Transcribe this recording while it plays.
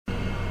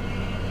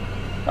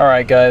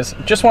Alright guys,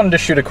 just wanted to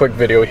shoot a quick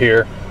video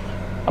here.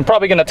 I'm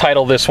probably going to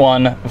title this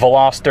one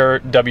Veloster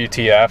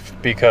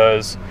WTF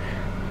because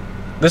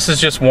this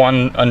is just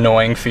one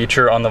annoying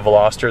feature on the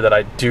Veloster that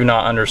I do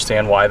not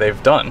understand why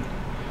they've done.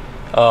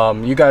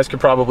 You guys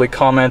could probably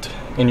comment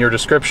in your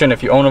description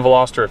if you own a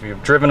Veloster, if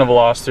you've driven a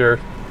Veloster.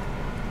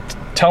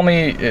 Tell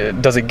me,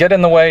 does it get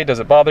in the way? Does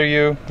it bother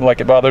you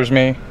like it bothers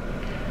me?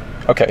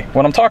 Okay,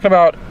 what I'm talking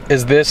about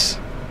is this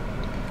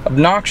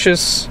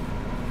obnoxious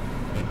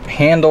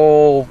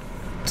handle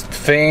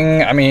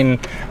thing. I mean,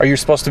 are you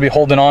supposed to be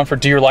holding on for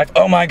dear life?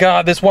 Oh my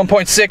god, this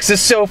 1.6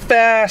 is so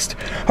fast!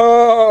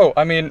 Oh!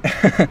 I mean,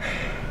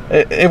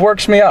 it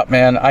works me up,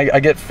 man. I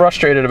get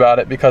frustrated about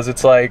it because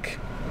it's like,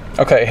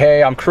 okay,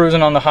 hey, I'm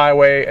cruising on the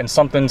highway and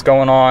something's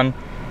going on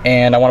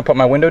and I want to put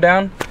my window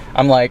down.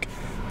 I'm like,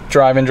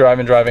 driving. Should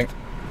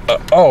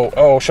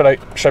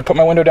I put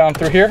my window down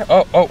through here?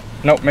 Oh,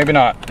 no, maybe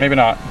not.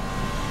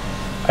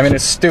 I mean,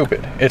 it's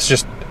stupid. It's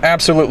just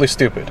absolutely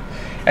stupid.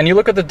 And you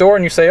look at the door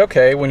and you say,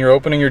 okay, when you're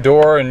opening your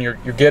door and you're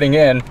getting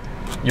in,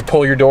 you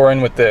pull your door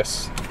in with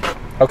this.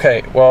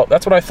 Okay, well,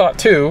 that's what I thought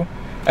too,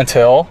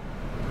 until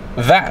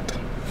that.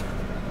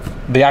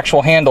 The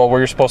actual handle where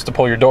you're supposed to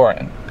pull your door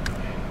in.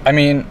 I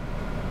mean,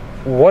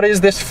 what is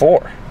this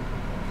for?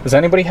 Does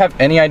anybody have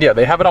any idea?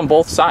 They have it on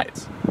both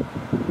sides.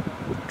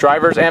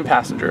 Drivers and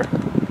passenger.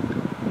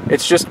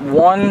 It's just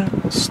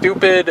one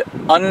stupid,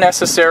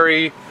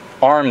 unnecessary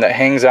arm that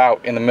hangs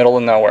out in the middle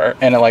of nowhere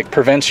and it like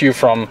prevents you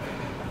from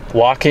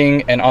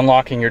locking and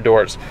unlocking your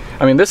doors.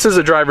 I mean, this is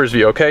a driver's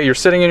view, okay? You're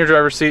sitting in your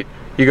driver's seat,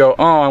 you go,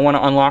 oh, I want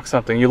to unlock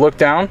something. You look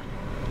down,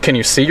 can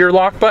you see your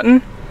lock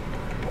button?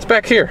 It's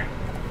back here.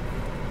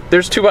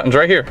 There's two buttons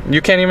right here.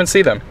 You can't even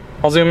see them.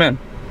 I'll zoom in.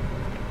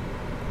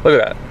 Look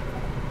at that.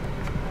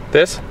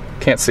 This,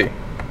 can't see.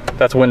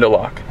 That's window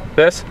lock.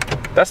 This,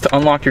 that's to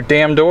unlock your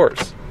damn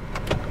doors.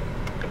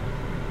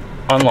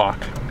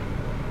 Unlock.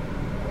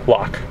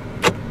 Lock.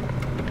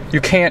 You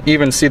can't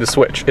even see the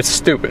switch. It's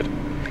stupid.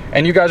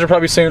 And you guys are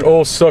probably saying,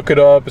 oh, suck it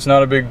up, it's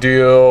not a big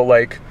deal,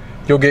 like,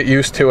 you'll get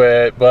used to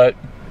it, but,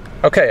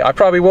 okay, I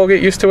probably will get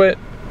used to it.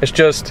 It's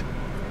just,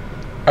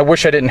 I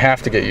wish I didn't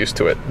have to get used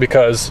to it,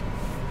 because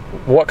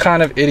what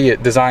kind of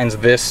idiot designs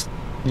this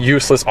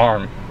useless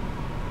arm?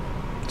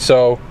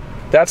 So,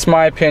 that's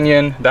my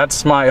opinion.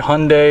 That's my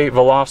Hyundai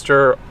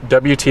Veloster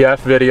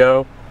WTF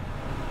video.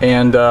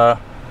 And,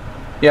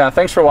 yeah,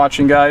 thanks for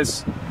watching,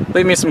 guys.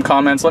 Leave me some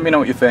comments, let me know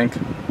what you think,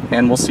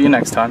 and we'll see you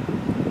next time.